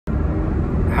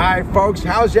Hi folks,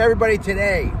 how's everybody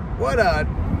today? What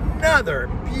another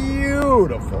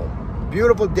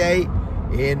beautiful day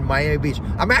in Miami Beach.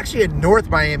 I'm actually in North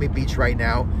Miami Beach right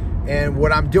now, and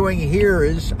what I'm doing here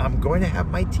is I'm going to have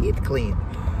my teeth cleaned.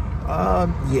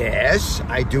 Yes,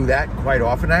 I do that quite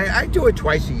often. I do it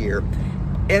twice a year,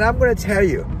 and I'm going to tell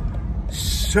you,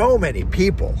 so many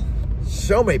people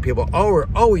are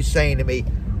always saying to me,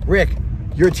 Rick,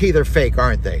 your teeth are fake,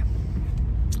 aren't they?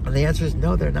 And the answer is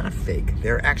no, they're not fake.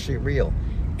 They're actually real.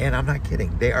 And I'm not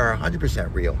kidding. They are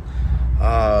 100% real.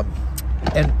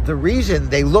 And the reason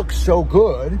they look so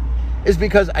good is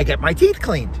because I get my teeth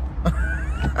cleaned.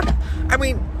 I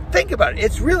mean, think about it.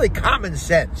 It's really common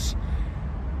sense.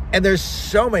 And there's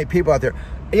so many people out there.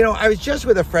 You know, I was just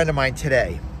with a friend of mine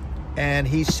today, and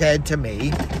he said to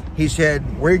me, he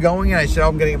said, where are you going? And I said, oh,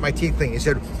 I'm going to get my teeth cleaned. He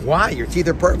said, why? Your teeth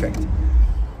are perfect.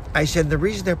 I said, the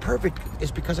reason they're perfect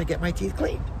is because I get my teeth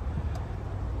cleaned.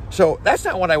 So that's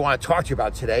not what I want to talk to you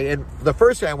about today. And the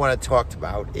first thing I want to talk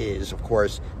about is, of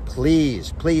course,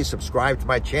 please subscribe to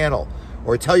my channel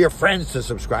or tell your friends to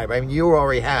subscribe. I mean, you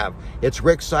already have. It's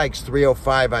Rick Sykes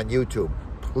 305 on YouTube.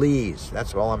 Please,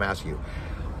 that's all I'm asking you.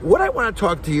 What I want to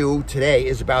talk to you today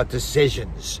is about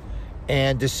decisions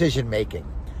and decision making.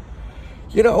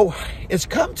 You know, it's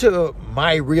come to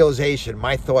my realization,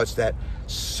 my thoughts, that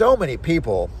so many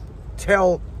people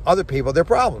tell other people their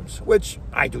problems, which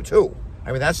I do too.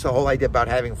 I mean, that's the whole idea about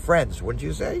having friends, wouldn't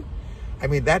you say? I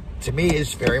mean, that to me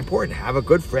is very important. Have a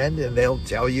good friend and they'll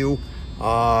tell you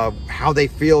how they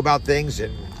feel about things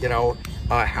and, you know,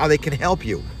 how they can help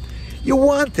you. You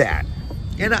want that.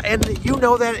 And you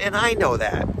know that, and I know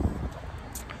that.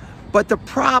 But the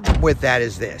problem with that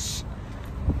is this.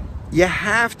 You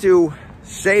have to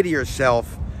say to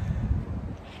yourself,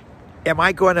 am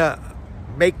I going to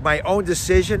make my own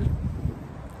decision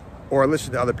or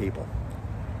listen to other people?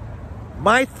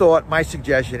 My thought, my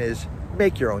suggestion is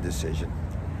make your own decision.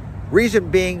 Reason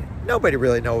being, nobody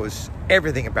really knows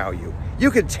everything about you.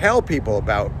 You can tell people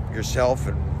about yourself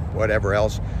and whatever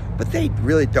else, but they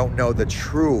really don't know the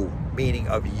true meaning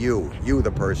of you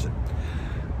the person.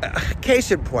 Case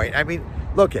in point, I mean,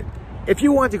 look it. If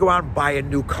you want to go out and buy a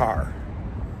new car,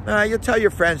 you'll tell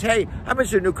your friends, hey, I'm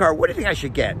interested in a new car. What do you think I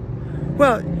should get?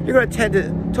 Well, you're going to tend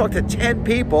to talk to 10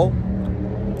 people,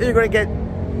 then you're going to get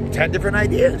 10 different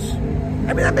ideas.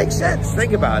 I mean, that makes sense.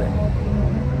 Think about it.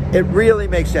 It really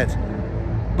makes sense.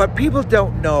 But people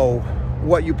don't know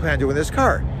what you plan to do with this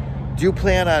car. Do you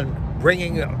plan on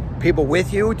bringing people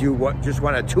with you? Do you just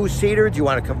want a two-seater? Do you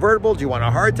want a convertible? Do you want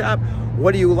a hardtop?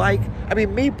 What do you like? I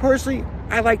mean, me personally,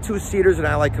 I like two-seaters and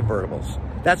I like convertibles.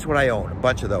 That's what I own, a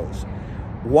bunch of those.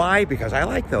 Why? Because I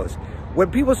like those. When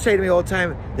people say to me all the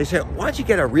time, they say, why don't you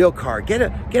get a real car? Get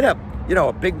a you know,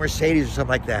 a big Mercedes or something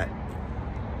like that.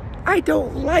 I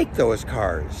don't like those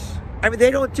cars. I mean, they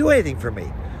don't do anything for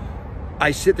me. I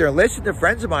sit there and listen to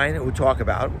friends of mine who talk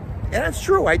about them, and that's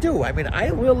true, I do. I mean, I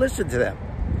will listen to them.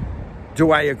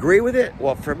 Do I agree with it?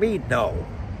 Well, for me, no.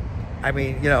 I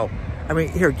mean, you know,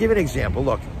 here, give an example.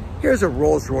 Look, here's a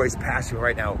Rolls Royce passing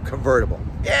right now, convertible.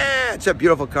 Yeah, it's a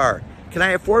beautiful car. Can I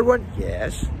afford one?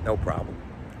 Yes, no problem.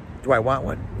 Do I want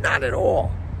one? Not at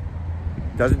all.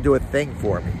 Doesn't do a thing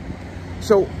for me.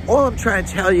 So all I'm trying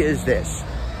to tell you is this,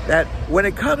 that when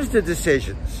it comes to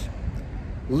decisions,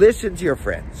 listen to your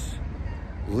friends.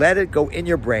 Let it go in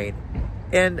your brain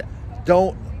and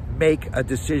don't make a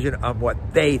decision on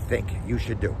what they think you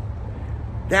should do.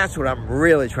 That's what I'm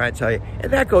really trying to tell you.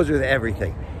 And that goes with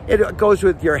everything. It goes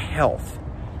with your health.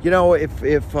 You know, if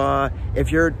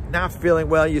you're not feeling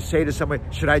well, you say to someone,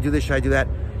 should I do this, should I do that?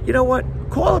 You know what?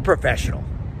 Call a professional,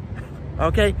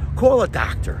 okay? Call a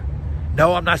doctor.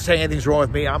 No, I'm not saying anything's wrong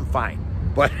with me. I'm fine.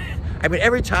 But, I mean,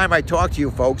 every time I talk to you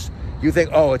folks, you think,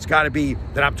 oh, it's got to be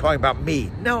that I'm talking about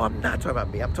me. No, I'm not talking about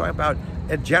me. I'm talking about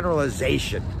a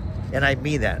generalization. And I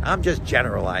mean that. I'm just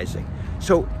generalizing.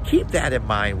 So keep that in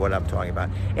mind, what I'm talking about.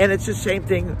 And it's the same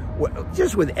thing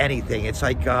just with anything. It's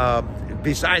like,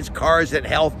 besides cars and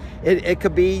health, it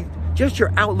could be just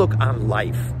your outlook on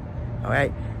life, all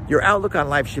right? Your outlook on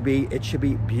life should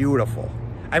be beautiful.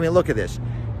 I mean, look at this.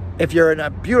 If you're in a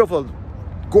beautiful,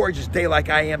 gorgeous day like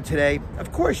I am today,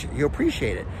 of course you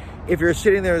appreciate it. If you're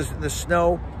sitting there in the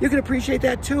snow, you can appreciate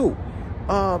that too.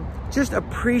 Just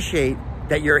appreciate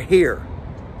that you're here.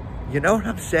 You know what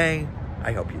I'm saying?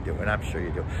 I hope you do, and I'm sure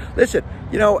you do. Listen,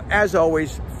 you know, as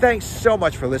always, thanks so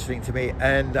much for listening to me.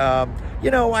 And,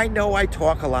 you know I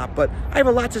talk a lot, but I have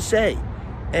a lot to say.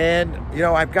 And, you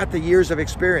know, I've got the years of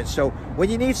experience. So when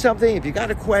you need something, if you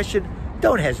got a question,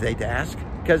 don't hesitate to ask,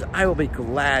 because I will be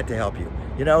glad to help you.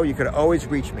 You know, you can always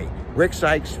reach me, Rick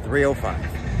Sykes 305.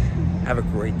 Have a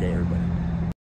great day, everybody.